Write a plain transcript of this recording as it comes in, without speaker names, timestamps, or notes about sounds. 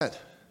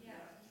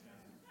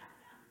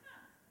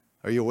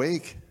Are you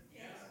awake?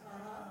 Yes.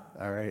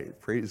 All right,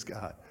 praise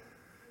God.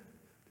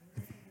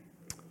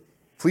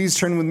 Please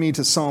turn with me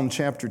to Psalm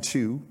chapter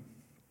 2.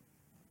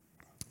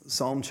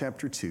 Psalm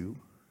chapter 2,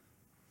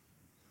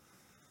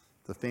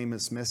 the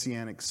famous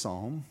messianic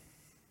psalm.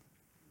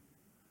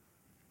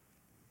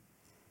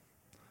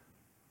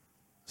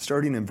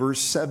 Starting in verse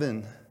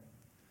 7,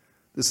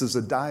 this is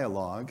a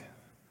dialogue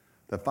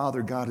that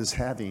Father God is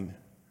having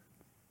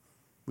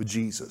with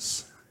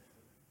Jesus.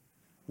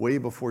 Way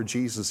before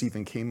Jesus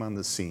even came on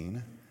the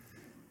scene,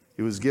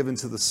 it was given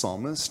to the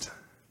psalmist.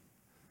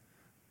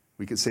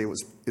 We could say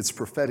it's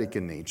prophetic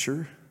in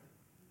nature.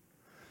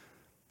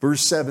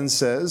 Verse 7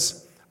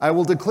 says, I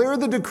will declare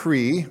the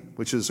decree,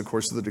 which is, of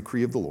course, the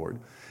decree of the Lord.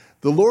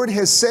 The Lord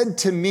has said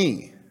to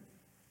me,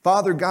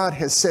 Father God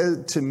has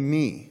said to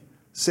me,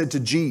 said to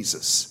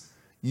Jesus,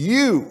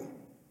 you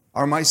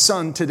are my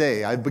son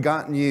today. I've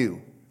begotten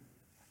you.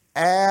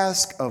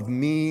 Ask of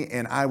me,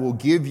 and I will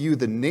give you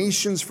the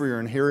nations for your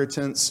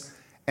inheritance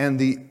and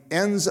the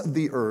ends of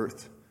the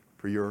earth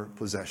for your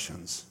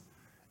possessions.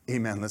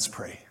 Amen. Let's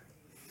pray.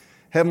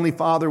 Heavenly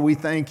Father, we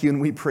thank you and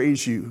we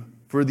praise you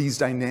for these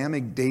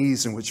dynamic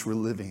days in which we're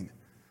living.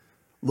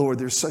 Lord,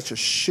 there's such a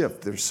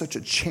shift. There's such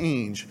a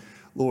change.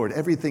 Lord,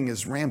 everything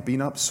is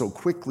ramping up so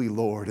quickly,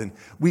 Lord, and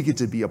we get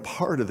to be a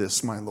part of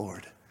this, my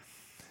Lord.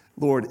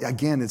 Lord,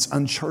 again, it's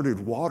uncharted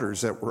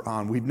waters that we're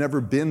on. We've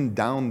never been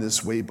down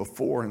this way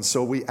before. And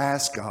so we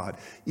ask God,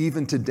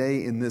 even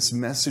today in this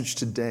message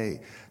today,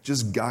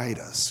 just guide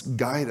us,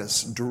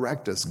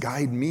 direct us,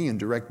 guide me and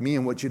direct me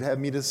in what you'd have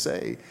me to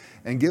say.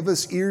 And give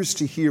us ears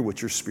to hear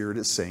what your Spirit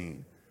is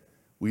saying.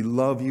 We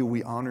love you,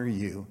 we honor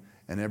you.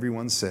 And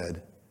everyone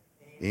said,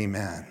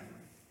 Amen.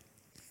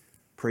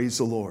 Praise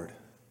the Lord.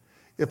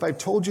 If I've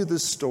told you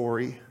this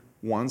story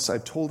once,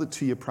 I've told it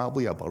to you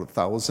probably about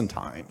 1,000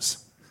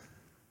 times.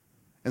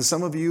 And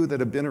some of you that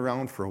have been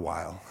around for a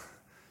while,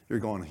 you're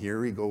going,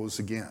 here he goes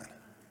again.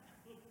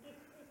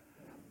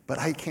 But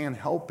I can't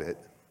help it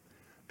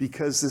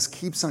because this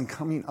keeps on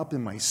coming up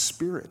in my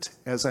spirit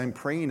as I'm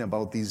praying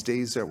about these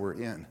days that we're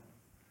in.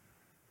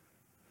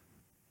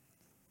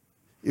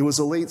 It was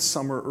a late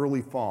summer,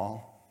 early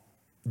fall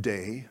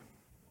day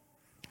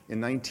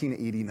in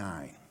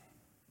 1989.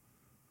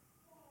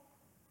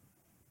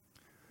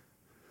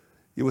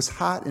 It was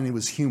hot and it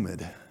was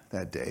humid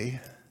that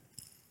day.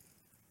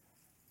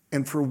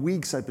 And for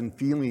weeks, I've been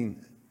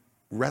feeling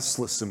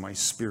restless in my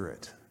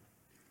spirit.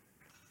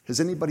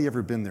 Has anybody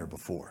ever been there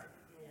before?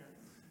 Yeah.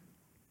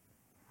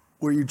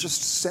 Where you're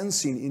just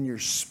sensing in your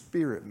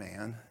spirit,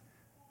 man,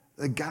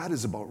 that God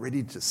is about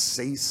ready to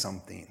say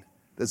something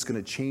that's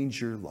going to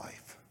change your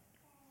life.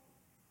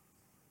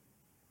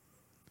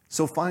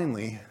 So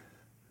finally,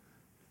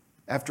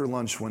 after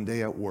lunch one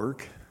day at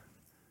work,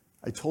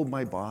 I told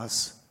my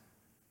boss,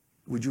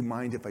 would you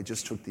mind if I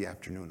just took the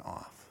afternoon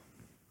off?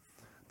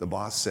 The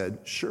boss said,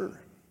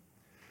 sure.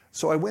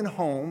 So I went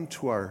home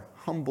to our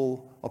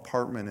humble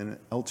apartment in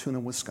Altoona,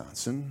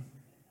 Wisconsin,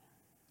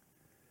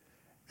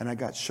 and I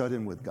got shut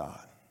in with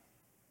God.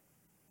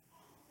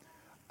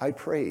 I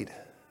prayed.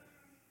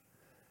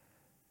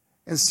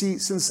 And see,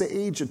 since the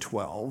age of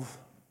 12,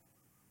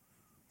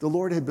 the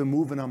Lord had been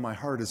moving on my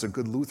heart as a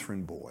good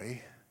Lutheran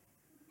boy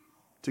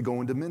to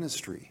go into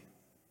ministry.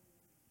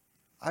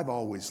 I've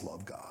always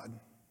loved God.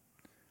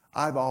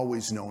 I've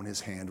always known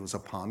his hand was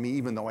upon me,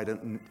 even though I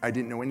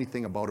didn't know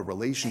anything about a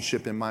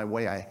relationship in my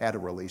way. I had a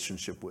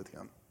relationship with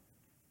him.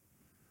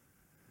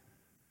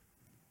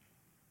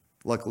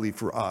 Luckily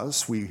for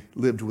us, we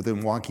lived within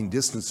walking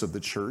distance of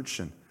the church,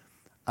 and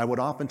I would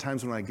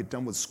oftentimes, when I get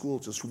done with school,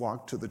 just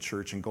walk to the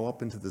church and go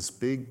up into this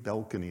big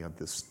balcony of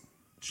this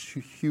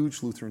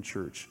huge Lutheran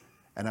church,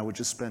 and I would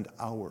just spend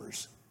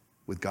hours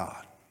with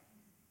God.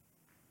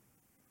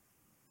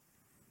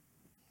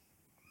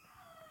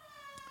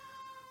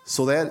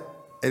 So that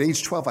at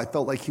age 12, I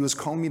felt like he was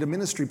calling me to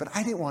ministry, but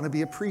I didn't want to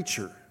be a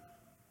preacher.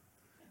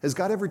 Has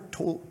God ever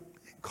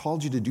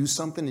called you to do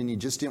something and you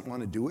just didn't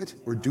want to do it?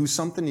 Or do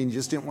something and you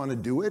just didn't want to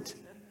do it?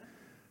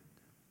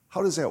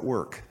 How does that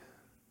work?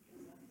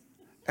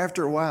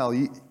 After a while,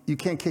 you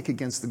can't kick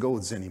against the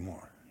goads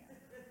anymore.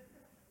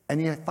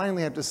 And you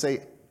finally have to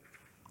say,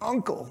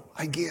 Uncle,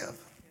 I give,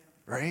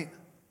 right?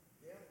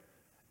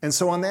 And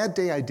so on that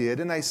day I did,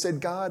 and I said,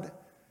 God,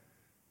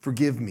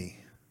 forgive me.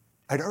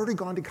 I'd already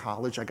gone to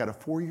college. I got a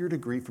 4-year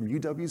degree from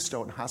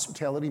UW-Stoughton in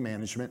hospitality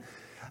management.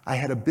 I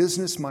had a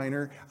business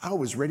minor. I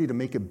was ready to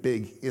make it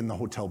big in the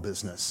hotel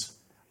business.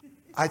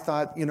 I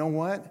thought, you know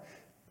what?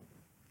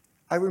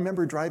 I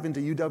remember driving to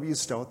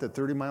UW-Stoughton, that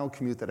 30-mile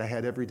commute that I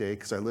had every day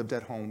because I lived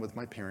at home with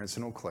my parents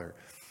in Eau Claire.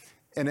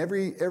 And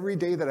every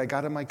day that I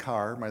got in my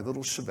car, my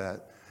little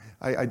Chevette,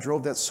 I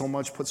drove that so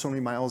much, put so many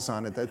miles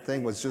on it, that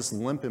thing was just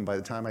limping by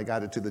the time I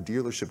got it to the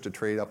dealership to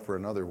trade up for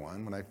another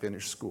one when I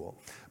finished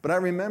school. But I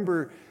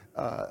remember,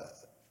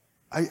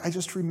 I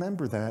just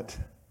remember that.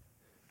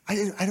 I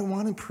didn't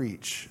want to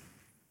preach.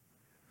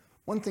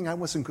 One thing, I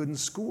wasn't good in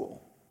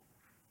school.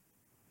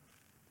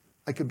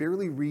 I could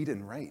barely read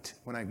and write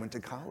when I went to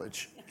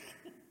college.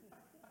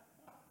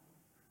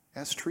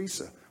 Ask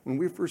Teresa. When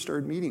we first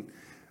started meeting,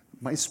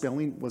 my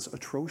spelling was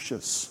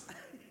atrocious.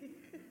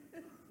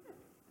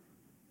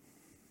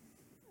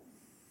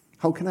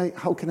 How can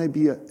I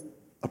be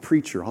a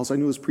preacher? All I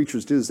knew as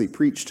preachers did is they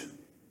preached. And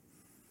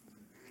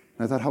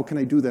I thought, how can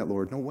I do that,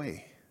 Lord? No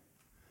way.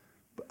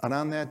 And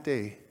on that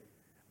day,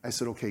 I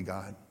said, okay,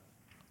 God,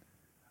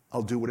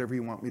 I'll do whatever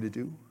you want me to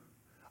do.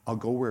 I'll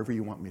go wherever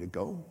you want me to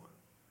go.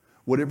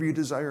 Whatever you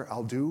desire,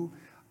 I'll do.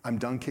 I'm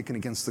done kicking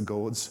against the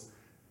goads.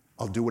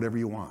 I'll do whatever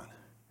you want.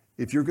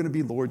 If you're going to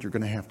be Lord, you're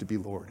going to have to be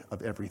Lord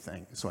of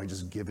everything. So I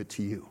just give it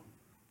to you.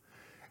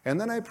 And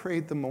then I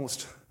prayed the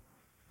most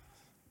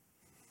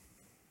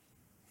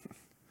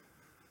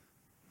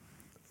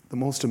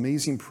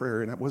amazing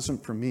prayer, and it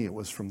wasn't from me, it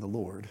was from the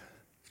Lord.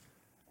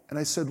 And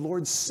I said,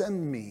 Lord,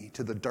 send me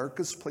to the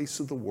darkest place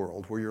of the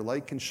world where your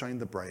light can shine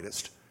the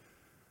brightest.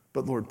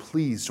 But Lord,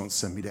 please don't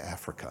send me to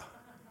Africa.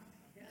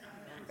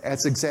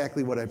 That's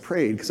exactly what I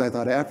prayed, because I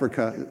thought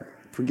Africa,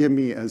 forgive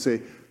me,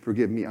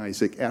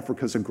 Isaac,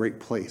 Africa's a great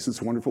place.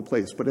 It's a wonderful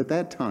place. But at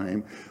that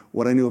time,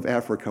 what I knew of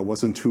Africa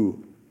wasn't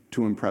too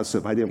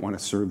impressive. I didn't want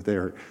to serve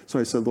there. So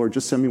I said, Lord,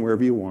 just send me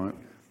wherever you want.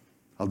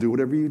 I'll do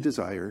whatever you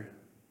desire.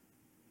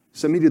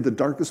 Send me to the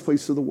darkest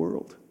place of the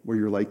world where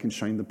your light can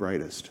shine the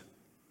brightest.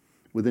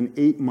 Within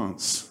 8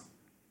 months,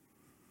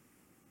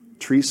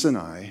 Teresa and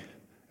I,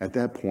 at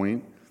that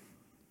point,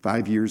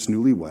 5 years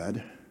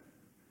newlywed,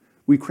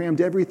 we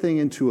crammed everything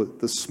into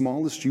the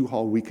smallest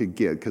U-Haul we could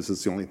get because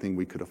it's the only thing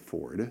we could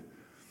afford.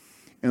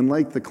 And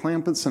like the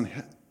Clampetts and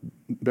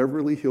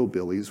Beverly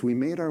Hillbillies, we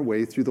made our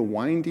way through the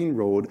winding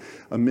road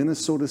of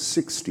Minnesota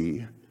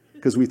 60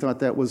 because we thought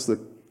that was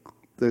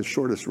the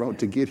shortest route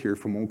to get here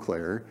from Eau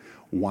Claire.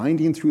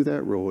 Winding through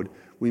that road,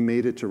 we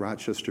made it to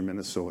Rochester,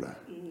 Minnesota.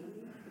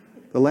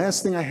 The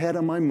last thing I had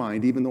on my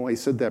mind, even though I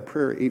said that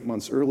prayer 8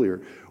 months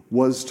earlier,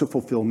 was to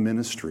fulfill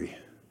ministry.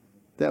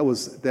 I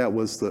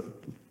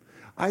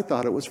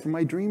thought it was for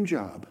my dream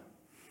job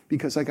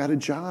because I got a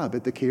job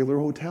at the Kaler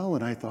Hotel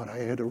and I thought I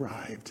had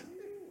arrived.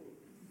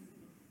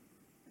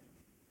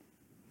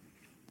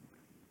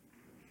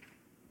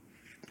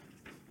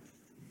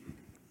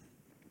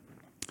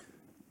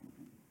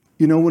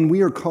 You know, when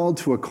we are called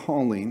to a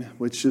calling,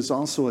 which is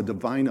also a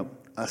divine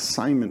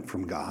assignment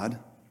from God,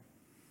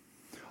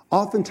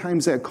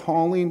 oftentimes that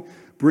calling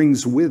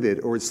brings with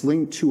it, or it's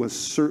linked to a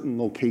certain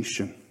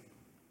location.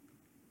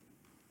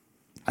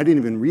 I didn't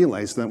even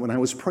realize that when I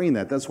was praying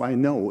that. That's why I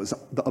know it was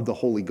of the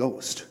Holy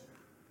Ghost.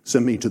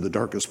 Send me to the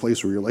darkest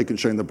place where your light can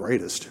shine the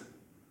brightest.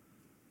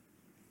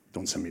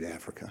 Don't send me to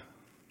Africa.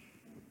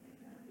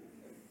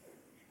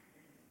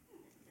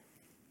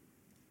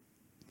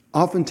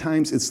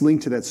 Oftentimes, it's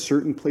linked to that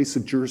certain place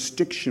of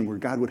jurisdiction where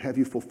God would have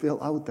you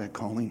fulfill out that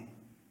calling.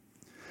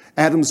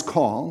 Adam's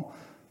call,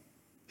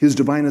 his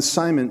divine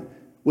assignment,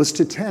 was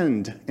to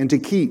tend and to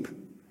keep.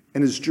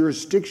 And his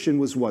jurisdiction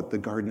was what? The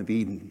Garden of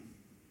Eden.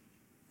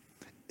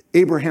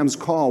 Abraham's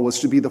call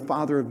was to be the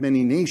father of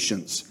many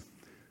nations.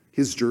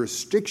 His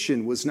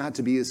jurisdiction was not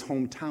to be his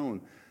hometown,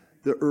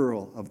 the Ur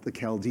of the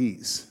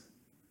Chaldees.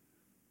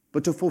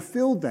 But to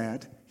fulfill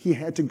that, he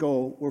had to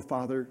go where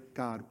Father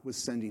God was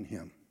sending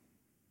him.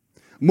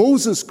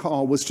 Moses'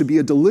 call was to be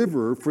a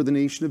deliverer for the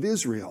nation of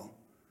Israel.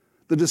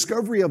 The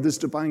discovery of this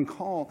divine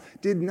call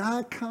did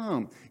not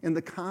come in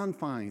the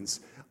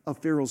confines of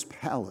Pharaoh's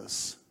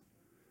palace,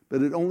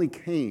 but it only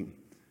came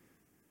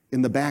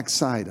in the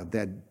backside of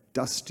that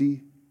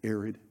dusty,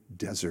 arid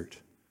desert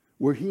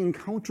where he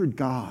encountered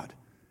God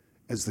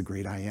as the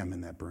great I am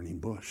in that burning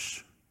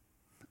bush.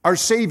 Our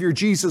Savior,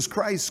 Jesus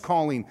Christ,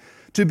 calling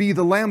to be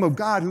the Lamb of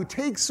God who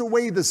takes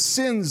away the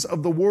sins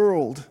of the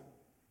world.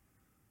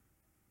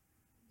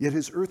 Yet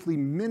his earthly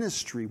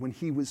ministry when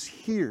he was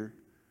here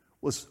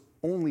was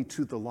only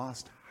to the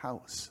lost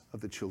house of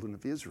the children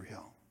of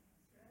Israel.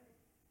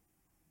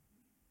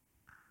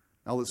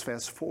 Now let's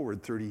fast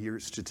forward 30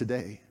 years to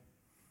today.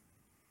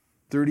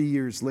 30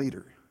 years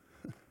later,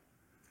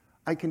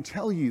 I can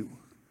tell you,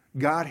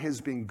 God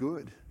has been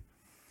good.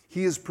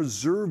 He has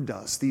preserved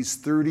us these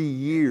 30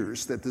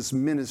 years that this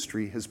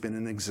ministry has been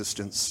in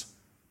existence.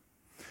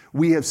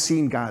 We have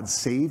seen God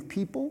save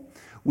people.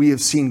 We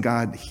have seen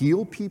God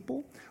heal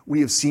people. We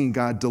have seen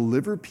God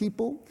deliver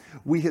people.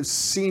 We have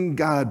seen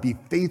God be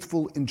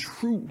faithful and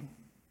true.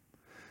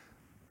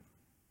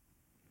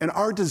 And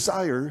our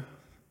desire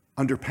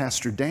under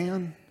Pastor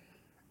Dan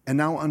and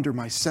now under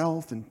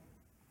myself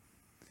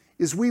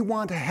is we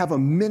want to have a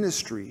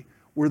ministry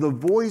where the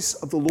voice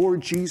of the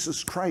Lord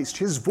Jesus Christ,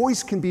 his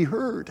voice can be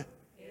heard.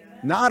 Amen.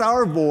 Not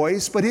our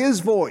voice, but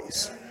his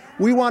voice. Amen.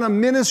 We want a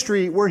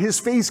ministry where his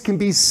face can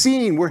be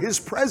seen, where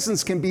his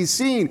presence can be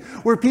seen,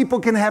 where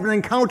people can have an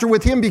encounter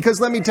with him. Because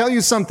let me tell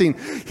you something,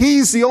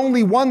 he's the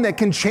only one that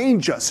can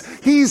change us.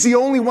 He's the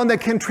only one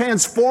that can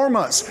transform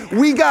us.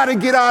 We got to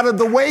get out of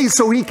the way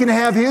so he can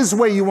have his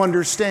way, you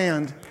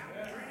understand.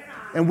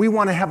 And we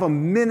want to have a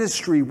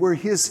ministry where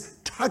his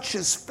touch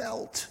is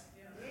felt.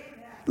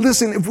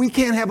 Listen, if we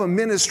can't have a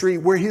ministry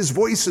where his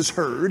voice is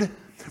heard,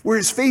 where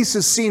his face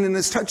is seen and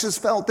his touch is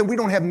felt, then we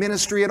don't have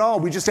ministry at all.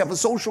 We just have a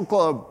social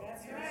club.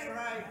 That's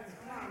right.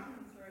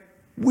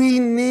 We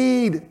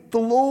need the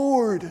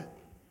Lord.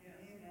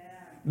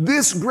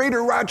 This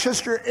greater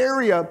Rochester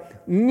area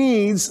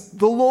needs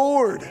the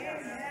Lord.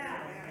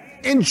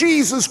 And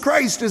Jesus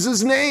Christ is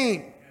his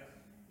name.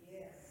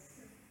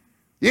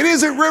 It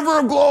isn't River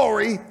of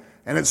Glory,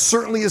 and it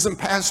certainly isn't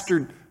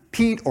Pastor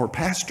Pete or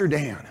Pastor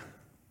Dan.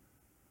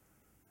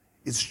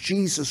 It's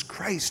Jesus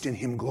Christ and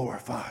him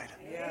glorified.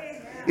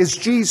 It's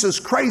Jesus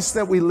Christ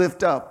that we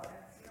lift up.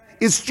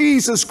 It's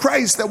Jesus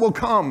Christ that will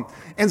come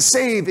and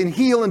save and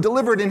heal and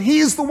deliver it. And he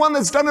is the one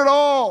that's done it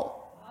all.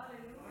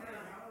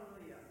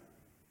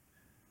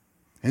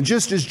 And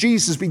just as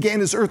Jesus began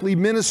his earthly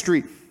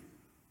ministry,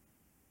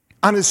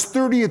 on his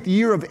 30th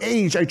year of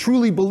age, I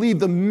truly believe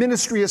the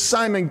ministry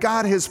assignment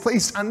God has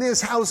placed on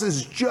this house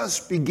is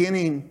just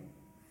beginning.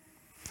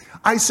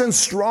 I sense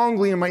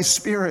strongly in my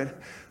spirit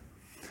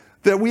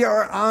that we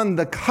are on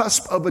the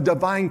cusp of a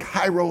divine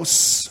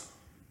kairos.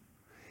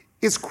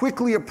 It's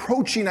quickly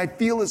approaching. I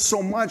feel it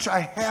so much. I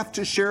have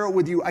to share it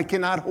with you. I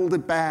cannot hold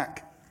it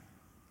back.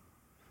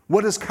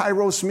 What does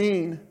kairos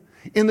mean?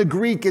 In the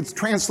Greek, it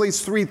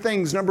translates three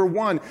things. Number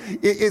one,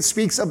 it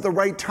speaks of the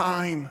right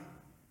time.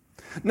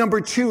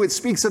 Number two, it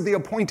speaks of the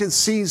appointed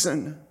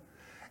season.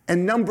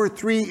 And number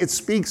three, it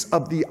speaks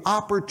of the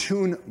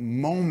opportune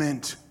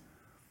moment.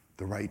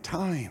 The right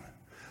time,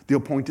 the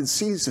appointed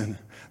season,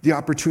 the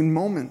opportune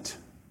moment.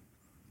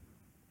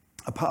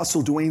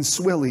 Apostle Dwayne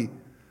Swilly,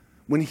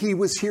 when he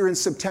was here in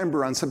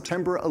September, on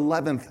September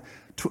 11th,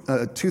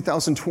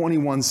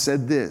 2021,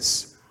 said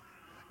this: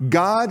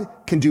 God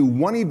can do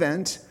one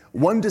event,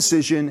 one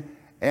decision,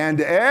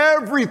 and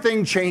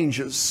everything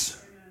changes.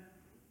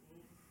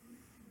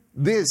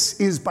 This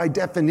is by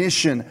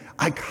definition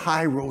a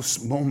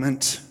kairos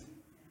moment.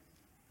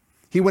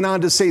 He went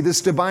on to say, this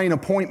divine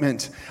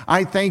appointment,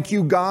 I thank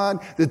you,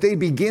 God, that they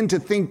begin to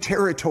think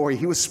territory.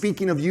 He was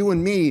speaking of you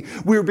and me.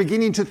 We were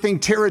beginning to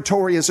think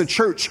territory as a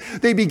church.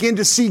 They begin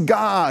to see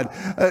God,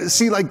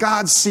 see like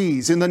God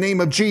sees in the name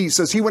of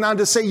Jesus. He went on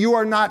to say, you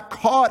are not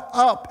caught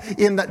up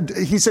in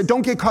the, he said,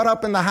 don't get caught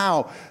up in the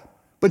how,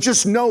 but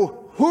just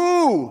know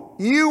who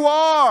you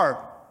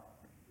are.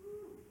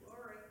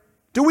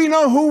 Do we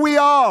know who we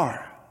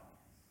are?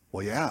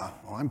 Well, yeah.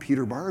 Well, I'm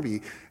Peter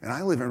Barbie, and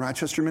I live in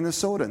Rochester,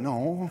 Minnesota.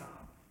 No.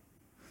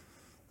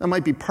 That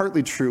might be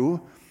partly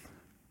true,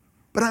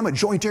 but I'm a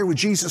joint heir with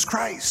Jesus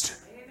Christ.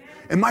 Amen.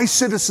 And my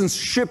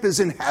citizenship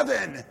is in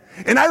heaven.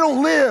 And I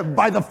don't live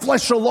by the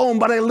flesh alone,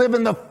 but I live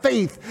in the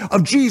faith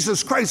of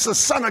Jesus Christ, the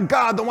Son of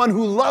God, the one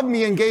who loved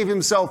me and gave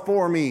himself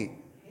for me.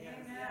 Amen.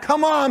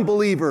 Come on,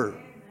 believer.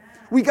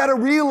 We got to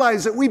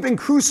realize that we've been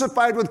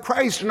crucified with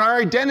Christ, and our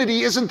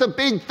identity isn't the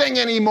big thing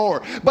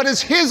anymore, but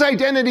it's his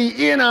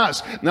identity in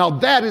us. Now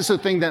that is the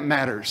thing that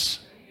matters.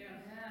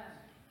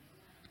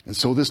 And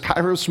so this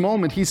Kairos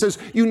moment, he says,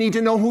 you need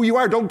to know who you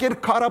are. Don't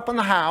get caught up in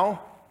the how.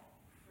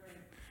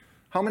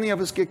 How many of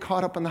us get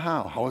caught up in the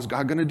how? How is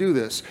God going to do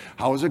this?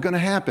 How is it going to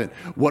happen?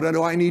 What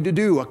do I need to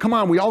do? Come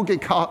on, we all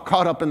get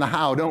caught up in the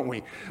how, don't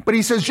we? But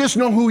he says, just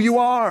know who you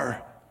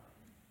are.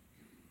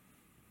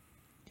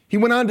 He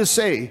went on to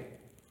say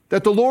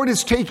that the Lord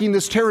is taking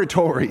this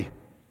territory.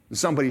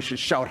 Somebody should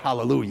shout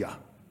hallelujah.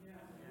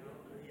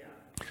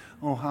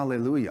 Oh,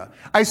 hallelujah.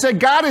 I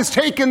said, God is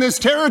taking this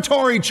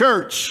territory,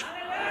 church.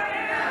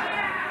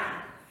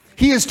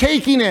 He is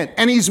taking it,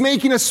 and he's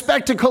making a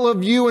spectacle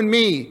of you and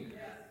me.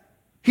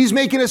 He's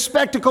making a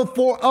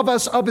spectacle of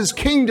us, of his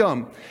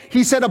kingdom.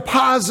 He said a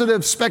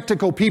positive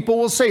spectacle. People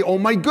will say, oh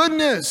my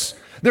goodness,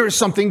 there is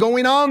something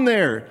going on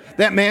there.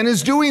 That man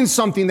is doing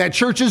something. That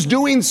church is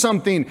doing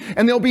something.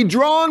 And they'll be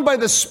drawn by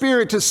the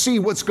Spirit to see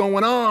what's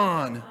going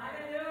on.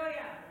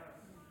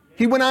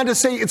 He went on to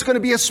say it's going to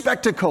be a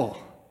spectacle.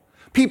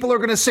 People are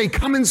going to say,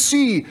 come and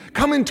see,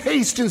 come and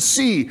taste and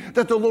see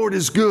that the Lord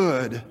is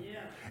good.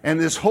 And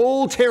this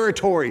whole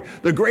territory,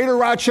 the greater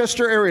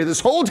Rochester area, this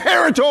whole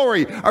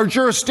territory, our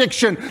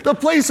jurisdiction, the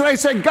place that I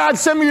said, God,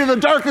 send me to the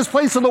darkest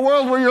place in the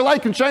world where your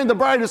light can shine the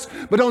brightest,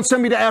 but don't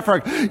send me to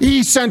Africa.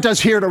 He sent us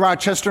here to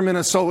Rochester,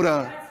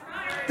 Minnesota.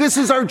 This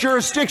is our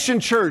jurisdiction,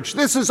 church.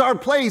 This is our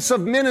place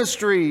of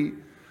ministry.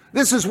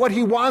 This is what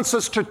he wants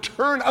us to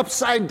turn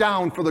upside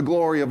down for the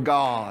glory of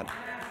God.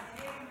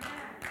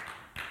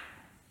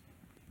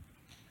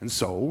 And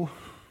so,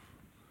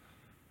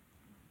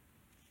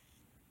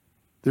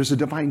 there's a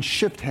divine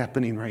shift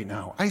happening right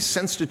now. I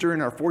sensed it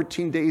during our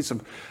 14 days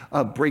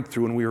of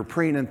breakthrough when we were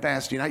praying and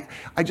fasting.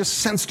 I just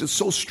sensed it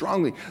so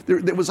strongly.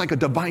 There was like a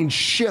divine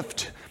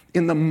shift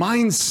in the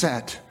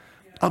mindset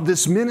of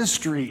this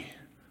ministry.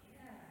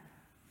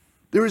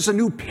 There is a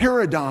new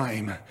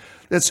paradigm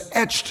that's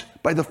etched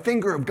by the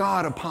finger of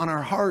God upon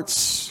our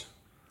hearts.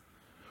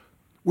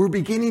 We're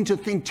beginning to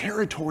think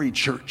territory,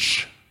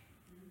 church.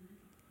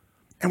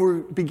 And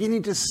we're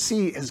beginning to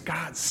see as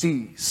God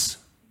sees.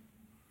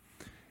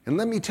 And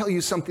let me tell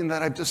you something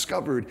that I've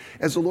discovered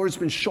as the Lord's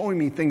been showing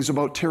me things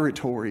about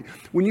territory.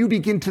 When you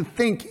begin to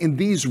think in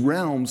these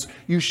realms,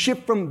 you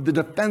shift from the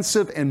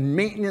defensive and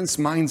maintenance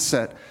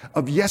mindset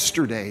of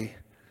yesterday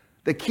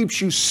that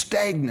keeps you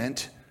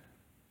stagnant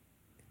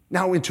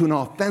now into an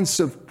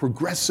offensive,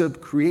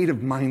 progressive, creative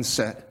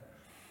mindset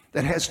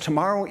that has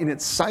tomorrow in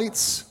its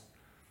sights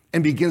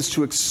and begins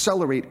to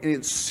accelerate in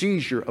its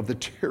seizure of the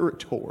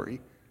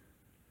territory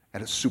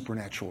at a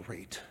supernatural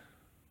rate.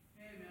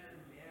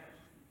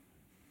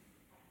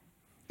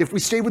 If we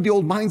stay with the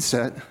old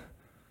mindset,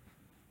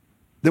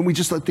 then we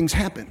just let things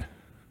happen.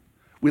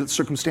 We let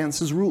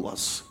circumstances rule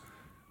us.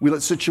 We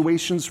let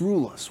situations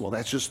rule us. Well,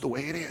 that's just the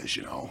way it is,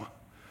 you know.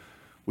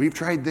 We've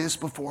tried this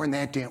before and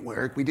that didn't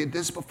work. We did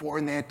this before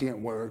and that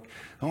didn't work.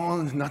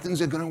 Oh, nothing's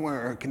going to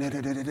work. And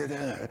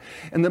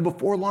then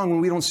before long,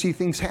 when we don't see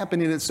things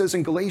happening, it says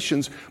in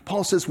Galatians,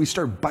 Paul says we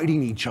start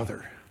biting each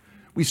other.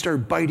 We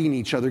start biting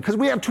each other because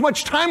we have too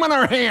much time on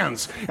our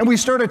hands. And we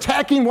start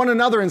attacking one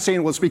another and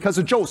saying, well, it's because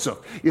of Joseph.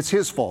 It's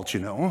his fault, you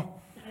know.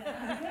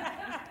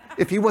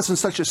 If he wasn't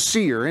such a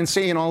seer and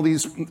saying all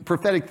these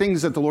prophetic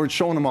things that the Lord's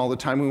showing him all the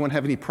time, we wouldn't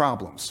have any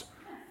problems.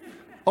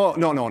 Oh,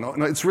 no.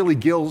 It's really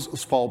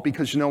Gil's fault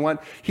because you know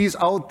what? He's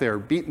out there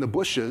beating the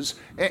bushes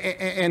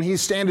and he's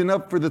standing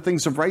up for the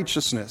things of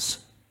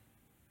righteousness.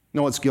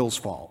 No, it's Gil's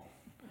fault.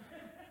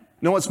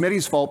 No, it's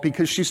Meddy's fault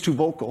because she's too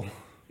vocal.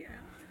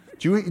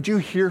 Do you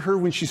hear her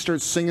when she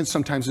starts singing?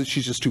 Sometimes that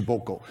she's just too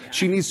vocal.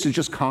 She needs to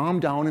just calm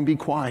down and be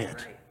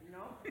quiet.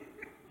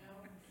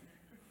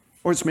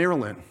 Or it's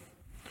Marilyn.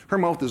 Her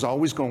mouth is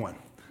always going.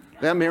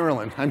 That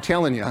Marilyn, I'm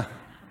telling you.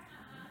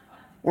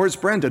 Or it's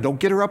Brenda. Don't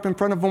get her up in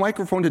front of a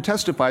microphone to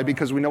testify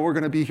because we know we're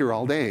going to be here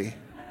all day.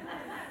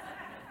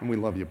 And we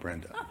love you,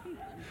 Brenda.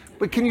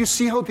 But can you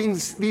see how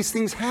these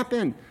things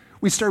happen?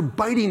 We start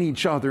biting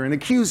each other and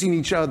accusing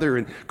each other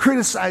and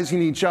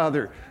criticizing each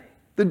other.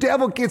 The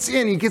devil gets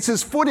in. He gets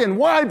his foot in.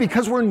 Why?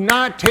 Because we're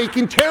not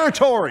taking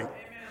territory.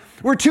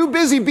 We're too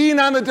busy being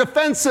on the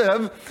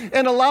defensive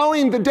and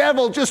allowing the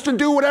devil just to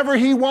do whatever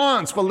he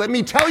wants. But let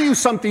me tell you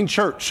something,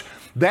 church.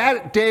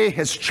 That day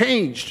has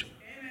changed.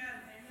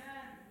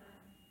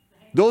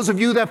 Those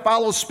of you that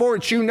follow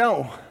sports, you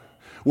know,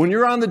 when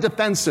you're on the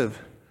defensive,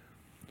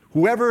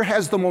 whoever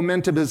has the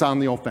momentum is on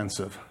the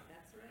offensive.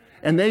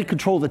 And they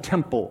control the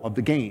tempo of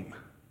the game.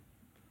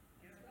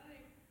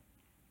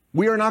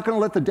 We are not going to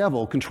let the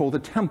devil control the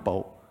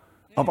tempo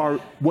of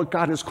what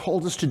God has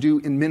called us to do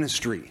in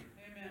ministry.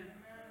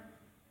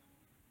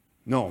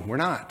 No, we're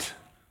not.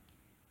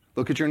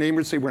 Look at your neighbor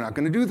and say, we're not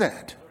going to do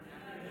that.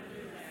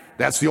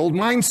 That's the old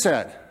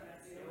mindset.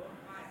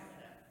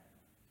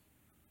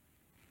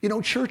 You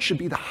know, church should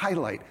be the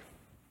highlight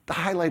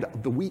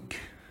of the week.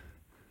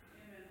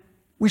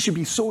 We should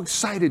be so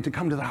excited to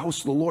come to the house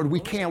of the Lord. We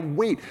can't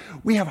wait.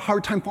 We have a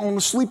hard time falling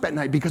asleep at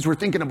night because we're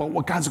thinking about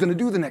what God's going to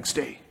do the next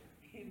day.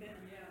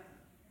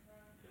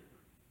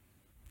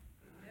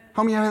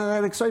 How many have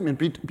that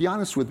excitement? Be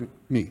honest with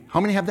me. How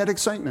many have that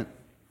excitement?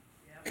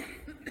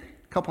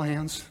 Couple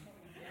hands.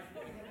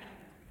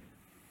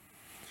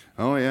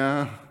 Oh,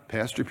 yeah.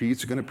 Pastor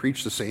Pete's going to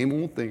preach the same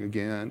old thing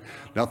again.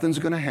 Nothing's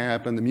going to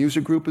happen. The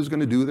music group is going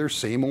to do their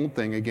same old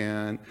thing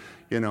again.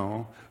 You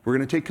know, we're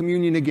going to take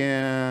communion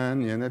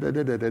again.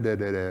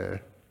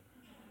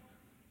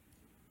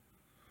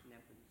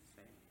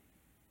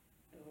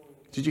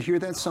 Did you hear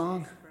that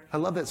song? I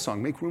love that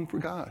song. Make room for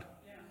God.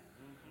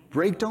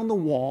 Break down the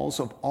walls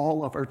of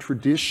all of our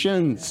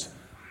traditions.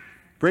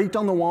 Break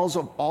down the walls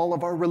of all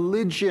of our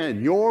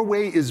religion. Your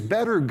way is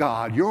better,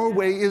 God. Your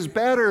way is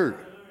better.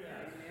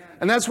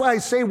 And that's why I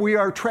say we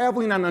are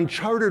traveling on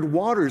uncharted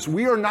waters.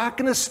 We are not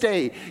going to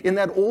stay in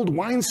that old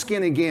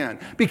wineskin again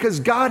because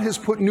God has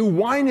put new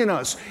wine in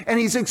us. And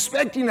He's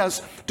expecting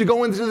us to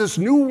go into this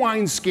new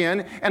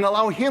wineskin and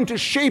allow Him to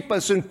shape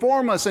us and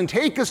form us and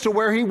take us to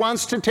where He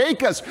wants to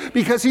take us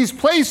because He's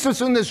placed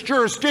us in this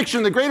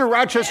jurisdiction, the greater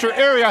Rochester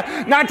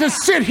area, not to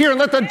sit here and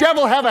let the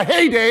devil have a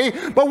heyday,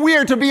 but we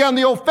are to be on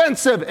the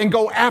offensive and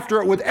go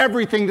after it with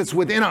everything that's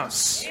within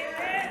us.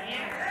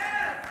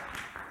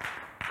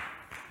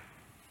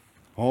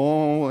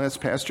 Oh, that's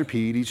Pastor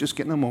Pete. He's just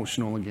getting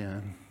emotional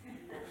again.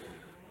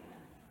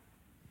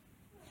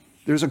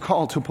 There's a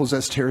call to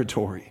possess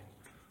territory.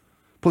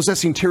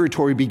 Possessing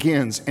territory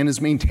begins and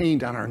is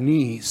maintained on our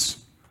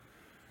knees.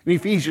 In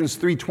Ephesians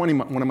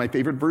 3:20, one of my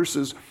favorite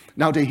verses,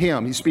 now to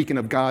Him, he's speaking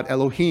of God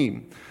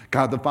Elohim,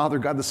 God the Father,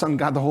 God the Son,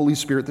 God the Holy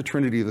Spirit, the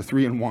Trinity, the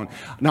three in one.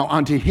 Now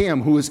unto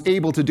Him who is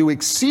able to do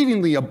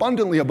exceedingly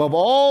abundantly above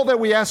all that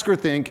we ask or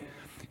think,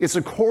 it's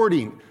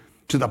according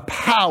to the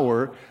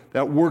power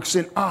that works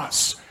in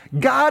us.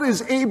 God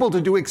is able to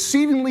do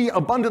exceedingly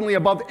abundantly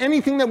above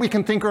anything that we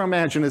can think or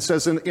imagine, it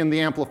says in the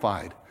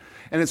Amplified.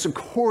 And it's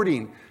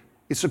according,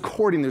 there's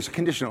a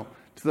conditional,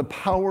 to the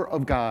power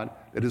of God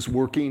that is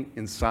working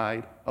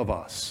inside of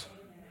us.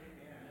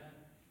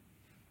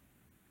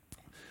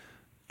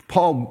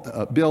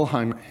 Bill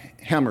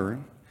Hammer,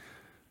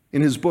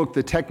 in his book,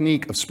 The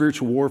Technique of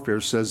Spiritual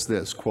Warfare, says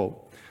this,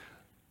 quote,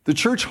 "The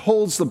church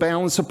holds the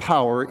balance of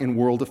power in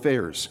world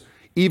affairs.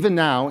 Even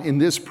now, in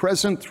this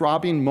present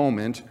throbbing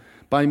moment,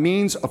 by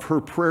means of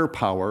her prayer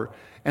power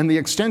and the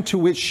extent to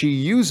which she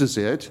uses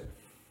it,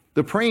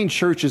 the praying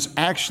church is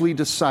actually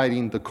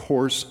deciding the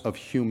course of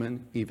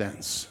human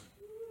events."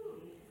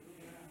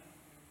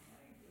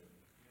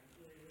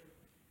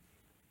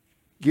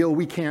 Gil,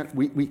 we can't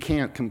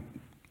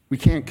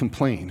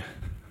complain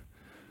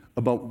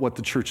about what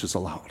the church has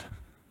allowed.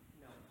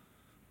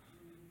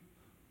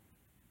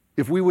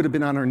 If we would have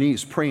been on our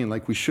knees praying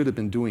like we should have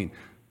been doing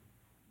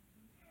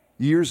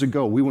years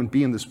ago, we wouldn't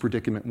be in this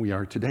predicament we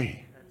are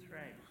today. That's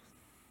right.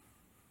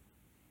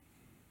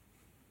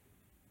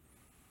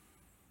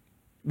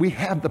 We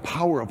have the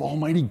power of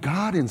Almighty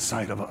God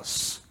inside of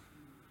us.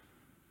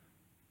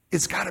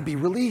 It's got to be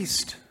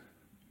released.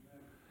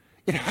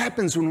 It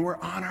happens when we're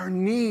on our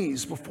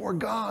knees before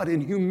God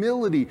in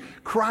humility,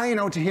 crying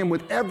out to Him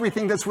with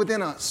everything that's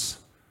within us.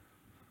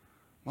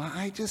 Well,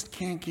 I just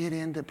can't get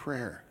into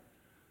prayer.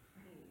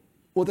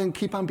 Well, then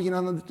keep on being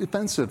on the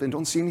defensive and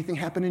don't see anything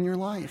happen in your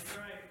life.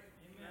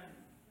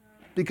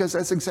 Because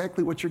that's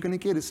exactly what you're going to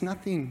get. It's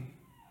nothing.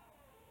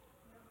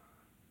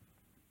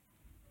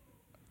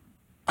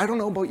 I don't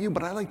know about you,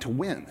 but I like to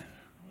win.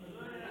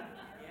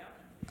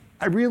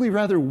 I'd really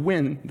rather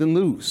win than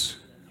lose.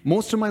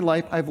 Most of my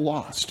life, I've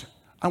lost.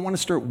 I want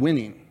to start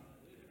winning.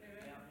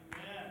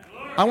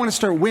 I want to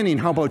start winning.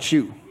 How about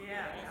you?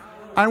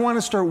 I want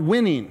to start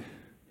winning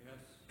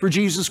for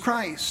Jesus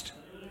Christ.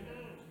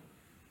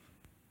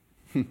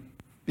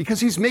 Because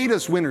He's made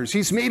us winners.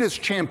 He's made us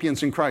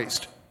champions in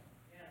Christ.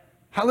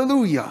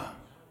 Hallelujah.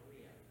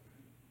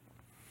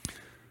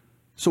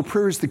 So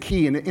prayer is the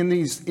key. And in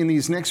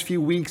these next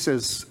few weeks,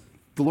 as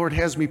the Lord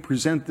has me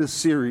present this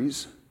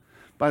series,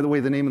 by the way,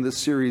 the name of this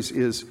series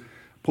is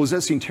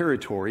Possessing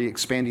Territory,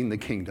 Expanding the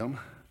Kingdom.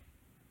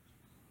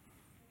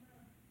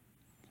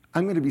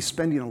 I'm going to be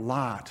spending a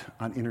lot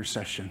on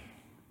intercession.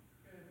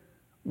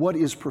 What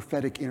is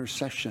prophetic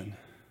intercession?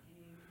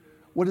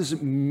 What does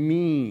it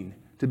mean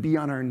to be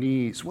on our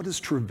knees? What does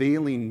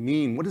travailing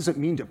mean? What does it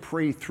mean to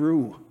pray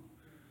through?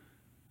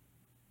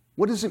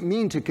 What does it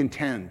mean to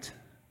contend?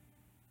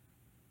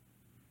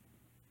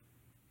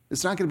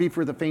 It's not going to be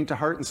for the faint of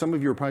heart, and some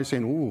of you are probably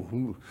saying,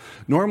 ooh.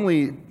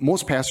 Normally,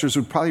 most pastors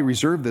would probably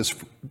reserve this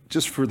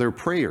just for their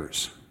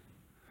prayers.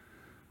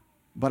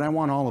 But I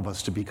want all of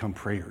us to become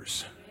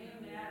prayers.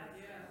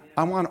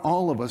 I want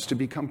all of us to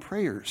become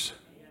prayers.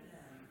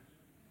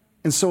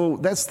 And so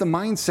that's the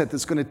mindset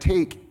that's going to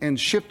take and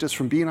shift us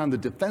from being on the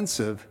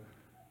defensive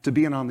to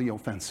being on the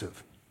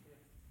offensive.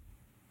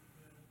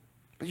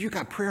 But you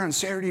got prayer on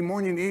Saturday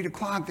morning at 8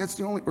 o'clock, or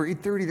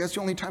 8:30, that's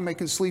the only time I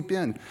can sleep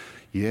in.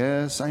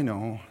 Yes, I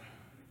know.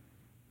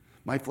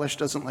 My flesh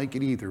doesn't like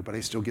it either, but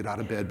I still get out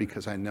of bed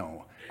because I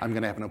know I'm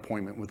going to have an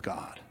appointment with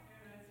God.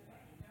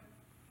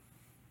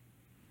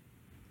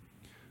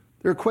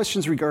 There are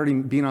questions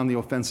regarding being on the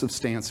offensive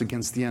stance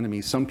against the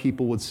enemy. Some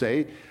people would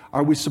say,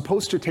 are we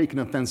supposed to take an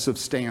offensive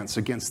stance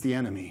against the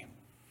enemy?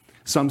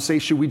 Some say,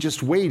 should we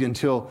just wait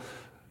until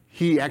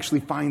he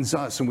actually finds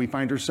us and we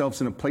find ourselves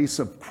in a place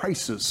of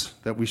crisis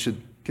that we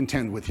should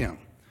contend with him?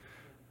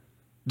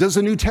 Does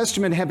the New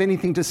Testament have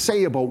anything to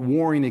say about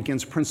warring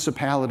against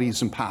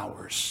principalities and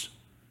powers?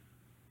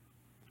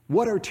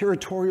 What are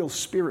territorial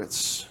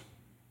spirits?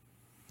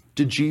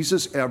 Did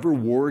Jesus ever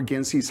war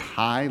against these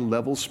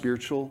high-level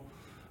spiritual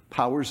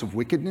powers of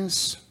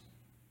wickedness?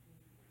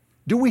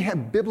 Do we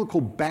have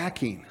biblical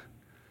backing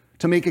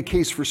to make a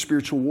case for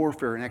spiritual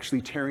warfare and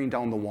actually tearing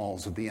down the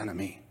walls of the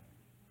enemy?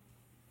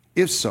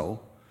 If so,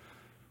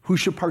 who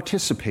should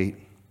participate?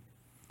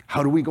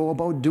 How do we go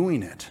about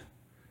doing it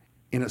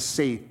in a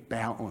safe,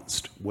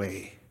 balanced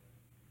way?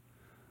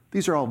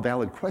 These are all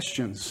valid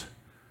questions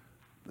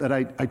that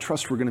I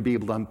trust we're going to be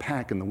able to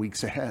unpack in the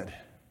weeks ahead.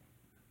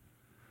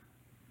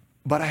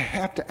 But I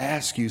have to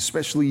ask you,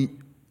 especially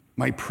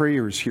my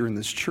prayers here in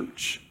this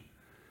church,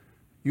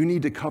 you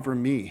need to cover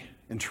me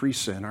and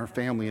Teresa and our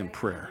family in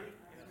prayer.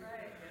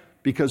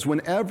 Because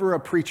whenever a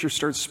preacher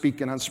starts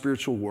speaking on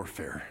spiritual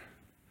warfare,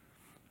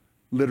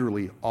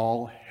 literally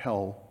all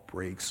hell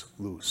breaks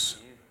loose.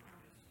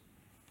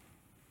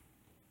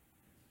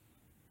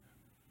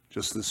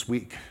 Just this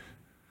week,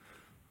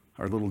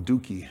 our little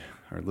Dookie,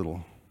 our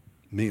little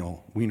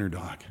male wiener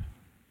dog,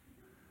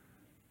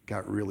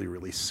 got really,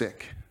 really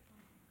sick.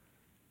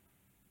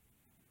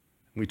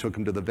 We took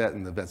him to the vet,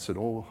 and the vet said,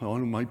 oh, it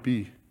might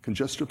be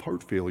congestive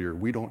heart failure.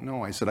 We don't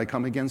know. I said, I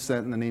come against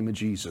that in the name of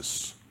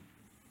Jesus.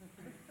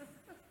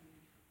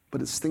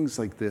 But it's things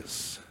like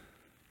this.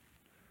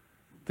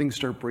 Things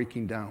start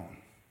breaking down.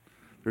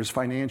 There's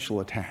financial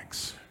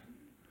attacks.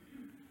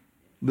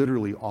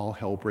 Literally, all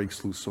hell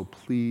breaks loose. So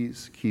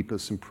please keep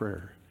us in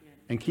prayer.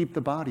 And keep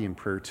the body in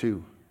prayer,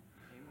 too.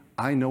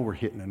 I know we're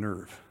hitting a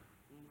nerve.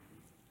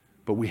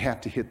 But we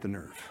have to hit the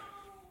nerve.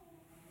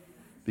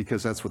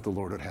 Because that's what the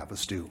Lord would have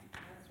us do.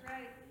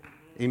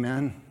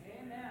 Amen.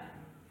 Amen.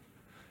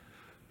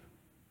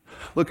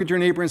 Look at your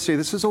neighbor and say,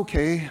 this is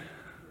okay.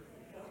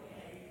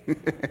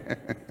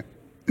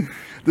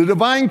 The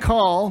divine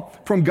call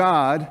from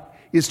God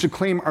is to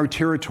claim our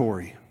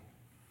territory.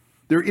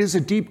 There is a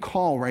deep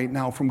call right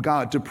now from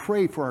God to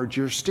pray for our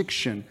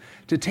jurisdiction,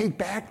 to take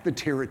back the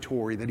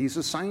territory that He's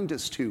assigned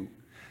us to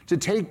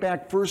take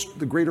back first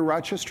the greater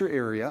Rochester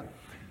area,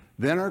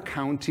 then our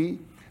county,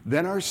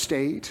 then our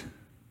state,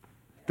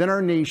 then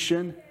our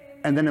nation,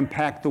 and then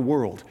impact the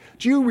world.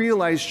 Do you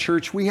realize,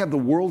 church, we have the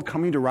world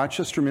coming to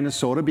Rochester,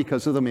 Minnesota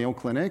because of the Mayo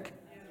Clinic?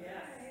 Yes.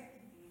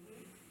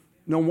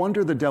 No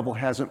wonder the devil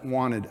hasn't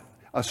wanted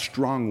a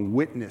strong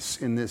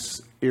witness in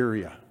this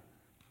area.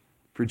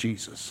 for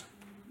Jesus.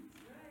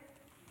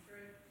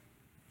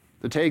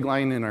 The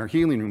tagline in our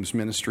Healing Rooms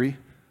ministry,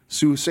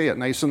 Sue, say it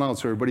nice and loud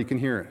so everybody can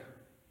hear it.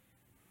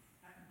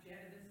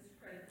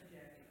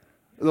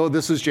 Oh,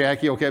 this is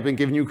Jackie. Okay, I've been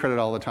giving you credit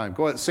all the time.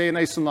 Go ahead, say it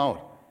nice and loud.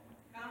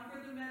 Come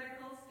for the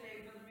medical,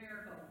 stay for the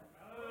miracle.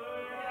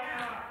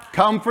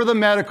 Come for the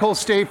medical,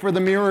 stay for the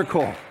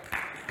miracle.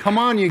 Come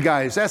on, you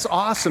guys. That's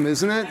awesome,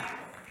 isn't it?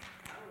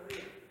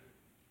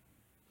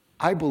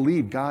 I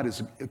believe God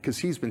is, because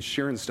he's been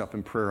sharing stuff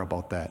in prayer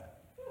about that.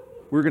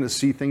 We're going to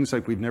see things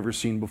like we've never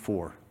seen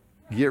before.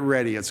 Get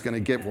ready. It's going to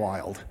get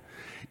wild.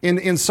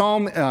 In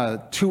Psalm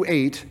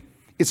 2:8,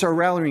 it's our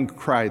rallying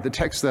cry, the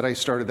text that I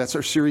started. That's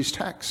our series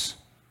text.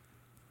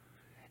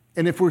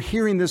 And if we're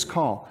hearing this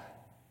call,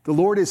 the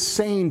Lord is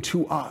saying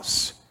to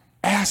us,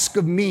 ask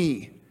of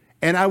me,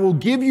 and I will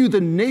give you the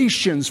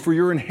nations for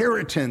your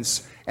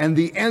inheritance and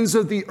the ends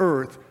of the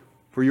earth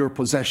for your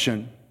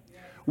possession.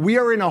 We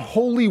are in a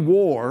holy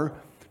war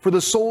for the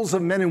souls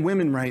of men and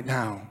women right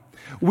now.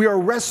 We are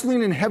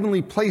wrestling in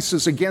heavenly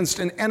places against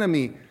an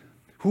enemy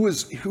who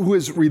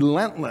is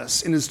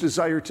relentless in his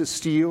desire to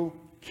steal,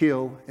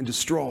 kill, and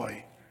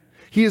destroy.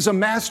 He is a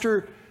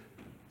master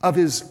of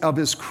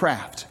his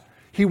craft.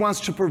 He wants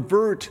to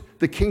pervert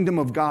the kingdom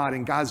of God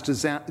and God's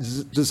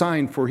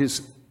design for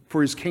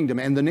his kingdom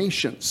and the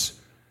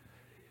nations.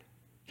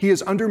 He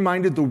has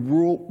undermined the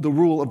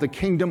rule of the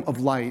kingdom of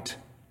light,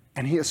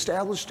 and he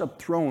established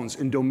up thrones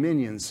and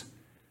dominions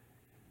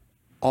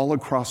all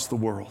across the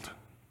world.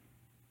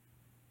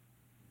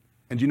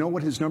 And do you know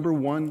what his number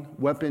one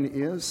weapon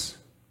is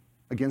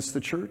against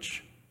the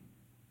church?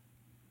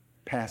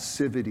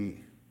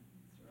 Passivity.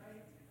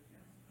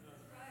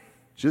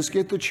 Just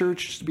get the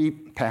church to be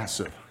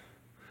passive,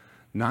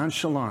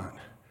 nonchalant.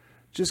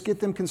 Just get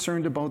them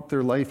concerned about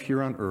their life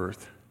here on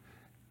earth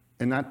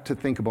and not to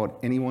think about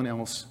anyone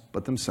else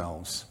but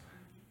themselves.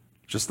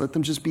 Just let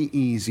them just be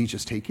easy.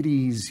 Just take it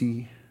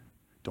easy.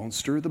 Don't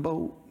stir the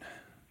boat.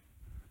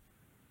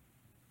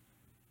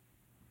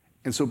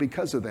 And so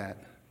because of that,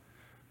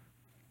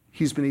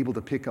 he's been able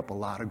to pick up a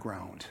lot of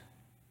ground.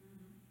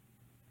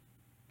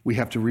 We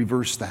have to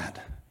reverse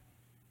that.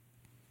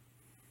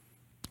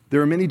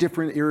 There are many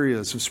different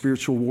areas of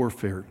spiritual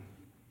warfare.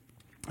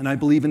 And I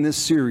believe in this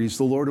series,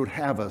 the Lord would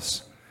have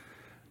us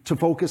to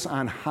focus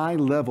on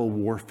high-level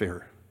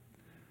warfare.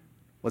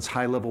 What's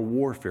high-level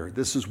warfare?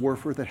 This is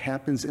warfare that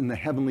happens in the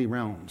heavenly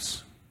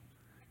realms,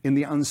 in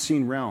the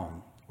unseen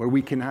realm, where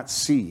we cannot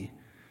see.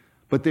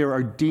 But there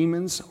are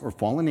demons or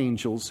fallen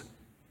angels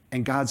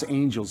and God's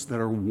angels that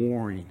are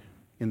warring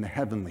in the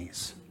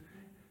heavenlies.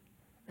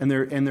 And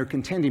they're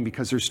contending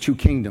because there's two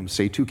kingdoms.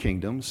 Say two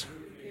kingdoms.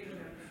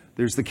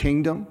 There's the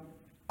kingdom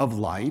of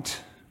light.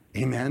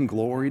 Amen.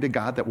 Glory to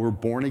God that we're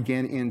born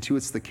again into.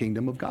 It's the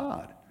kingdom of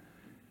God.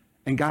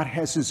 And God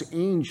has his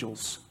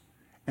angels,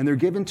 and they're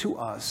given to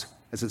us,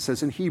 as it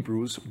says in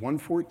Hebrews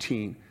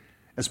 1:14,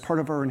 as part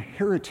of our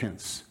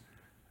inheritance,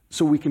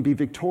 so we can be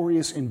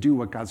victorious and do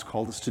what God's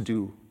called us to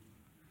do,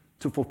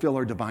 to fulfill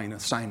our divine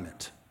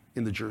assignment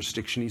in the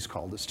jurisdiction he's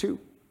called us to.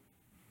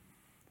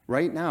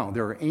 Right now,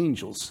 there are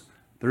angels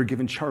that are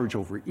given charge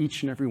over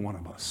each and every one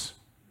of us.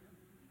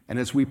 And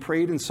as we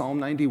prayed in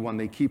Psalm 91,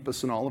 they keep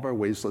us in all of our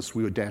ways lest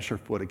we would dash our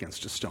foot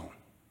against a stone.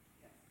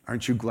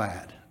 Aren't you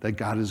glad that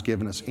God has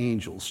given us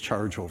angels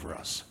charge over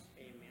us?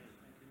 Amen.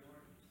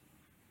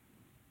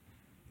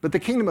 But the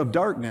kingdom of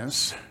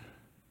darkness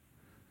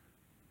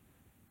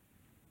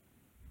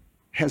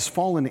has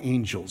fallen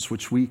angels,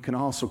 which we can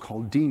also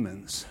call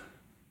demons.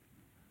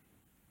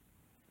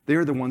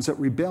 They're the ones that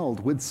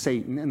rebelled with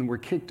Satan and were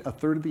kicked. A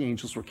third of the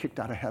angels were kicked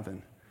out of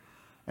heaven.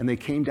 And they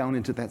came down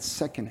into that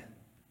second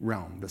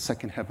realm, the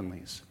second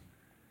heavenlies.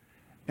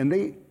 And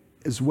they,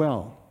 as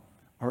well,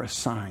 are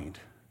assigned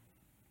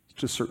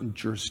to certain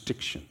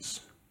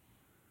jurisdictions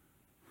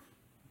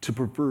to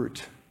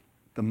pervert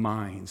the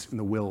minds and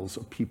the wills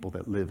of people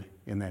that live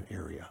in that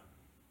area.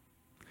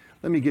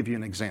 Let me give you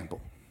an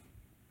example.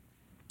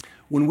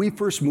 When we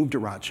first moved to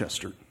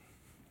Rochester,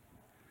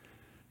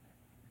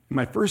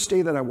 my first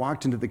day that I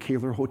walked into the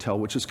Kaler Hotel,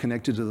 which is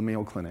connected to the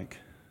Mayo Clinic,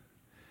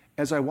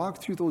 as I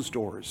walked through those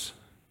doors,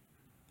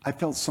 I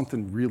felt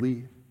something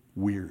really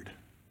weird.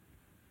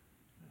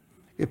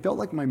 It felt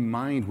like my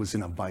mind was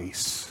in a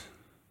vice.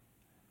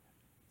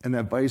 And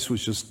that vice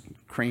was just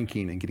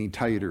cranking and getting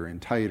tighter and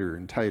tighter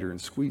and tighter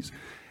and squeezed.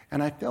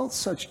 And I felt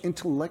such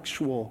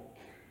intellectual,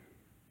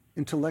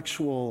 it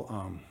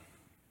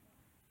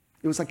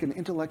was like an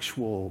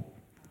intellectual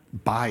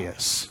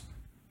bias,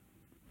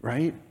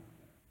 right?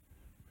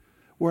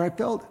 Where I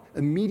felt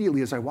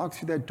immediately as I walked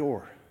through that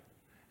door,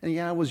 and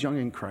yeah, I was young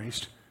in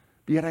Christ,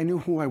 but yet I knew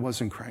who I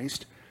was in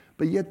Christ,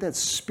 but yet that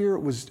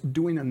spirit was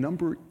doing a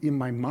number in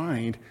my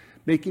mind,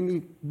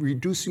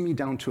 reducing me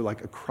down to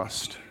like a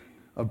crust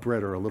of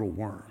bread or a little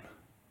worm.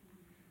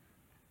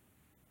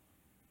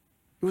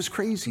 It was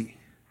crazy.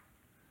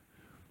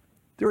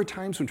 There were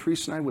times when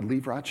Teresa and I would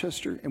leave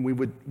Rochester and we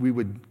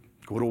would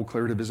go to Eau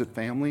Claire to visit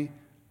family,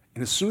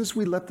 and as soon as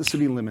we left the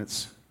city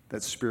limits,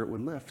 that spirit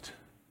would lift.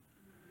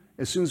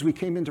 As soon as we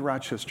came into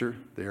Rochester,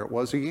 there it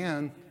was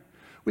again.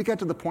 We got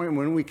to the point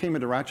when we came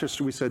into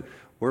Rochester, we said,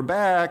 we're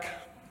back.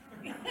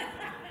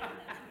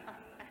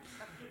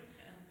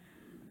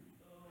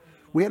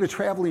 We had a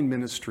traveling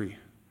ministry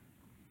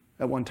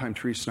at one time,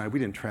 Teresa and I. We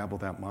didn't travel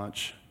that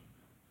much.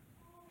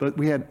 But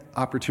we had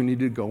opportunity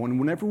to go. And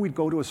whenever we'd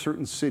go to a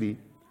certain city,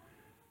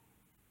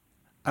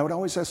 I would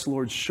always ask the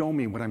Lord, show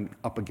me what I'm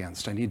up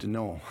against. I need to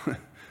know.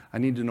 I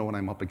need to know what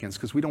I'm up against,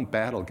 because we don't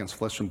battle against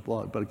flesh and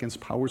blood, but against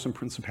powers and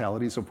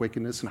principalities of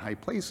wickedness in high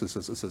places,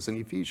 as it says in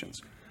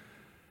Ephesians.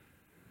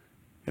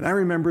 And I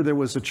remember there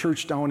was a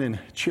church down in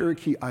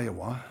Cherokee,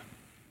 Iowa.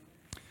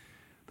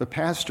 The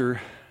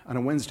pastor, on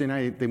a Wednesday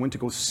night, they went to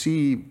go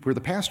see where the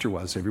pastor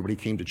was. Everybody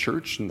came to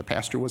church, and the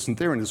pastor wasn't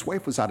there, and his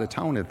wife was out of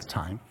town at the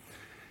time.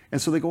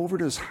 And so they go over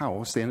to his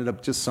house. They ended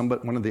up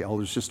one of the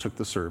elders just took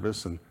the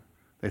service, and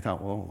they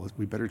thought, well,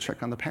 we better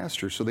check on the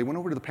pastor. So they went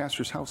over to the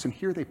pastor's house, and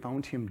here they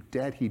found him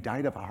dead. He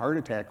died of a heart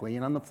attack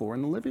laying on the floor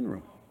in the living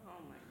room.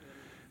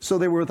 So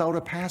they were without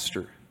a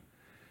pastor.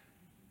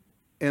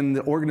 And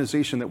the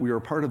organization that we were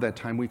a part of that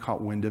time, we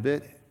caught wind of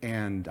it.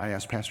 And I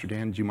asked Pastor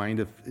Dan, do you mind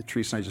if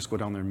Teresa and I just go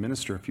down there and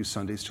minister a few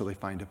Sundays till they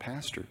find a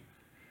pastor?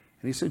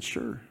 And he said,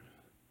 sure.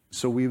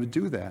 So we would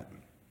do that.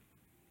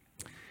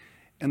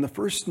 And the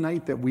first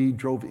night that we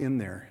drove in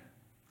there,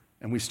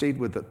 and we stayed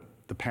with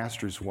the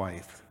pastor's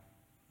wife,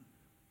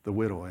 the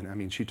widow, and I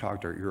mean, she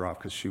talked our ear off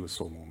because she was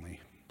so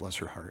lonely, bless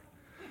her heart.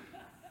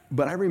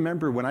 But I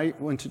remember when I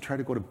went to try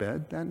to go to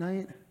bed that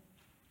night,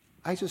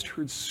 I just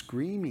heard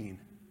screaming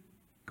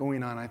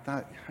going on. I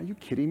thought, are you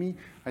kidding me?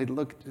 I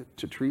looked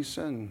to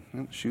Teresa,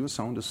 and she was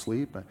sound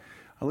asleep.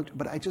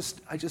 But I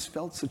just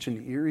felt such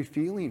an eerie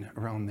feeling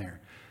around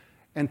there.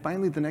 And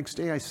finally, the next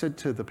day, I said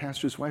to the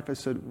pastor's wife, I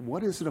said,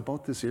 what is it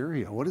about this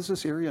area? What is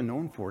this area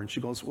known for? And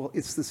she goes, well,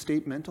 it's the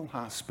state mental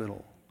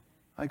hospital.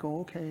 I go,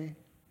 okay.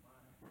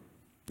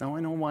 Now I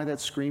know why that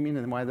screaming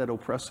and why that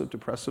oppressive,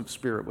 depressive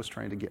spirit was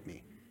trying to get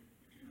me.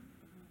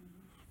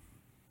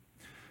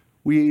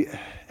 We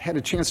had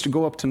a chance to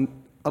go up to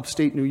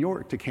upstate New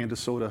York, to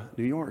Candasoda,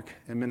 New York,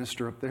 and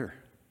minister up there.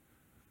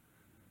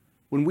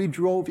 When we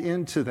drove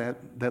into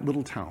that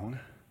little town,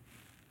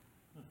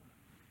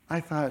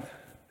 I thought,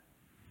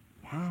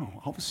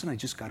 wow, all of a sudden I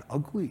just got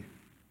ugly.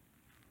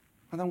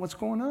 I thought, what's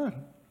going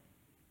on?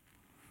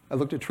 I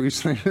looked at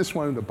Teresa and I just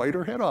wanted to bite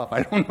her head off.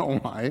 I don't know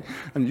why.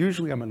 And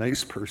usually I'm a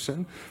nice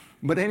person.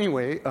 But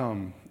anyway,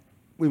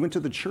 we went to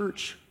the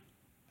church,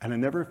 and I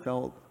never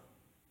felt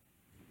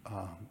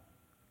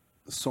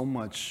so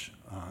much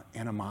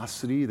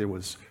animosity. There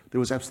was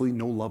absolutely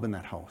no love in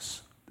that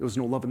house. There was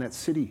no love in that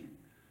city.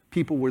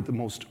 People were the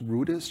most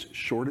rudest,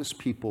 shortest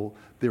people.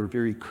 They were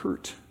very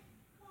curt.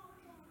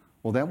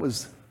 Well,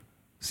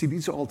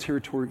 these are all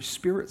territorial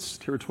spirits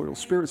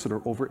that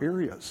are over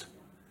areas.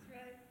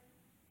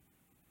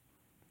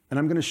 And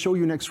I'm going to show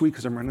you next week,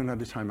 because I'm running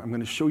out of time, I'm going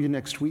to show you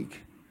next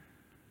week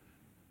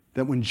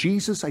that when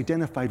Jesus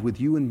identified with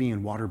you and me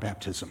in water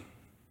baptism,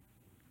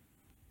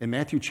 in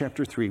Matthew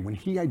chapter 3, when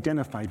he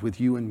identified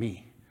with you and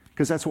me,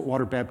 because that's what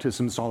water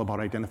baptism is all about,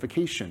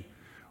 identification.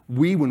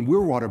 When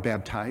we're water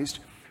baptized,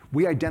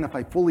 we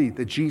identify fully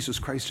that Jesus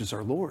Christ is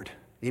our Lord.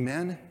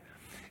 Amen?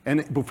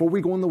 And before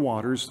we go in the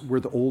waters, we're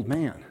the old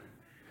man.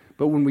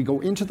 But when we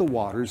go into the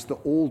waters, the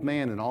old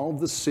man and all of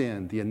the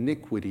sin, the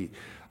iniquity,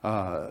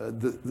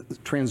 the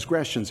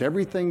transgressions,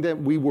 everything that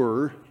we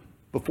were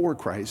before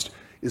Christ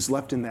is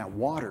left in that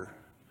water.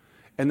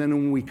 And then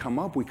when we come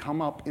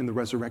up in the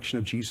resurrection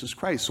of Jesus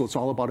Christ. So it's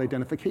all about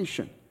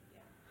identification.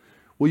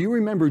 Well, you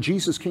remember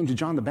Jesus came to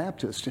John the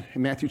Baptist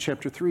in Matthew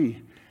chapter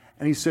 3,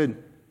 and he said,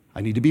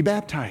 I need to be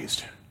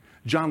baptized.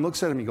 John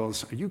looks at him, he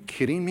goes, are you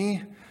kidding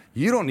me?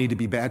 You don't need to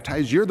be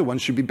baptized. You're the one who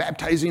should be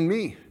baptizing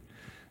me.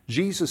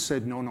 Jesus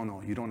said,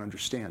 no, you don't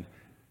understand.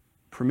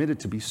 Permit it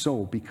to be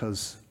so,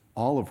 because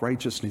all of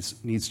righteousness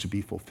needs to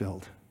be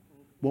fulfilled.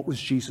 What was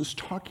Jesus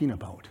talking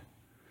about?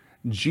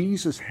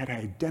 Jesus had to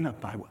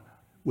identify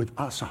with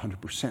us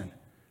 100%.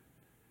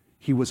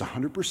 He was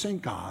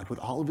 100% God with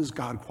all of his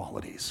God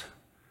qualities.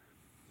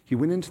 He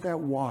went into that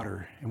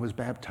water and was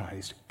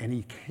baptized, and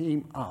he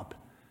came up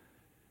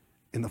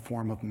in the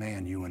form of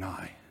man, you and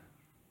I.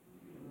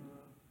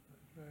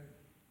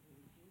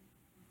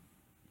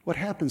 What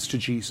happens to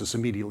Jesus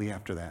immediately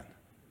after that?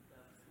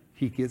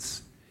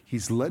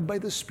 He's led by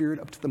the Spirit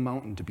up to the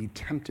mountain to be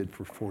tempted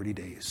for 40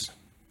 days.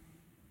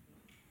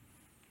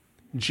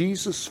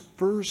 Jesus'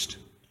 first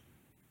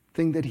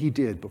thing that he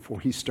did before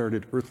he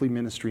started earthly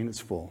ministry in its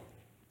full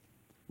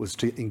was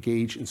to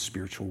engage in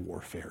spiritual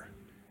warfare.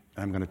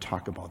 And I'm going to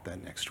talk about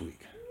that next week.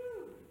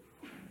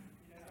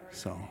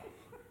 So,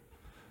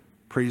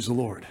 praise the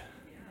Lord.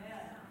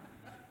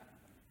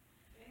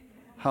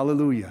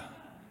 Hallelujah.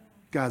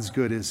 God's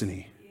good, isn't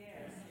he?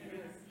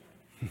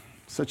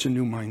 Such a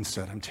new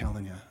mindset, I'm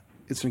telling you.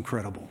 It's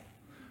incredible.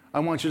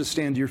 I want you to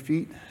stand to your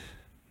feet.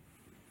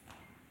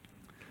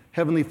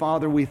 Heavenly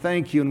Father, we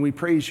thank you and we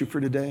praise you for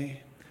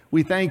today.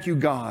 We thank you,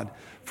 God,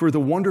 for the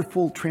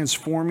wonderful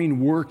transforming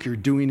work you're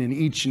doing in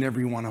each and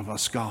every one of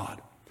us, God.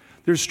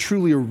 There's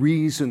truly a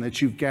reason that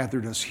you've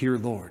gathered us here,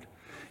 Lord.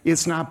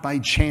 It's not by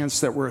chance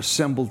that we're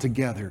assembled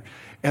together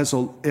as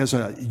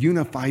a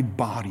unified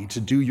body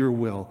to do your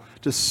will,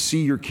 to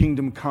see your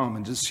kingdom come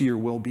and to see your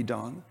will be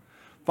done.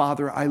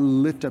 Father, I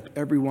lift up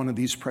every one of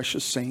these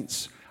precious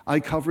saints. I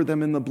cover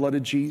them in the blood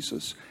of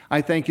Jesus.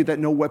 I thank you that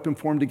no weapon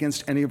formed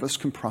against any of us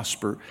can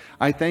prosper.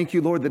 I thank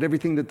you, Lord, that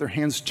everything that their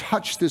hands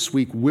touch this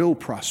week will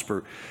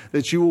prosper,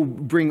 that you will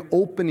bring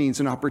openings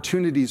and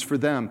opportunities for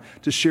them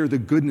to share the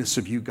goodness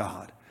of you,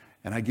 God.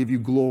 And I give you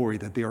glory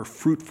that they are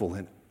fruitful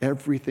in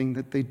everything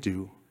that they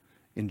do.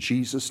 In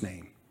Jesus'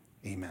 name,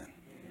 amen.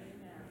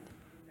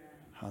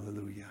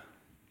 Hallelujah.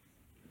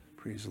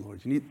 Praise the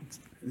Lord. You need,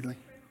 like,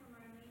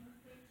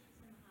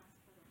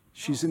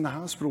 she's in the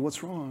hospital.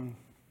 What's wrong?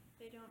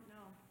 They don't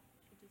know.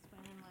 She just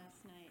went in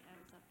last night. I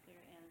was up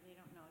there, and they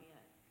don't know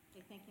yet.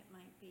 They think it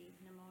might be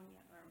pneumonia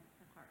or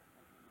her heart.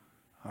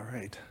 All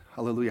right.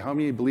 Hallelujah. How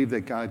many believe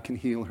that God can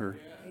heal her?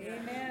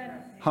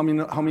 Amen. How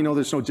many know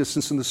there's no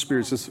distance in the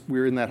spirits?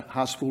 We're in that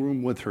hospital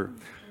room with her.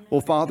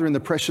 Well, Father, in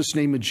the precious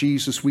name of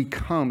Jesus, we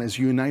come as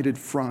a united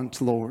front,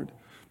 Lord,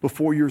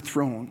 before your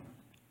throne.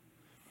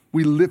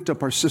 We lift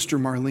up our sister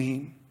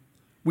Marlene.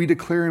 We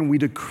declare and we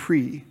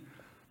decree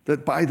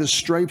that by the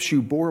stripes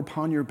you bore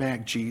upon your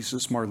back,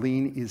 Jesus,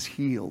 Marlene is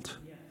healed.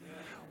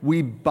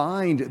 We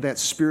bind that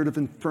spirit of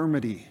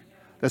infirmity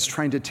that's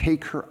trying to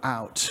take her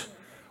out.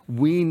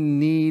 We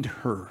need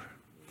her.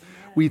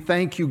 We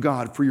thank you,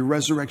 God, for your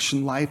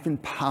resurrection life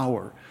and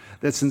power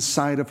that's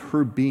inside of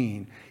her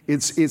being.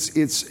 It's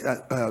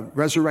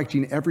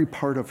resurrecting every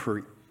part of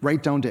her,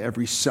 right down to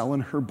every cell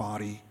in her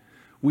body.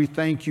 We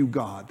thank you,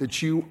 God,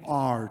 that you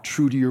are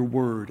true to your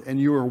word and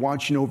you are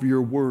watching over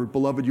your word.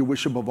 Beloved, you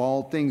wish above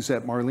all things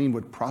that Marlene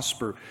would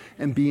prosper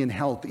and be in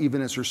health,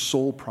 even as her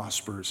soul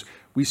prospers.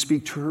 We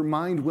speak to her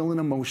mind, will, and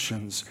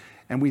emotions,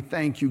 and we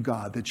thank you,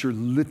 God, that you're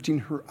lifting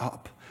her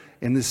up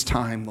in this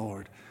time,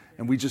 Lord.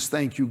 And we just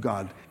thank you,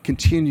 God.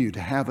 Continue to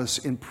have us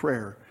in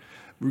prayer.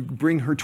 Bring her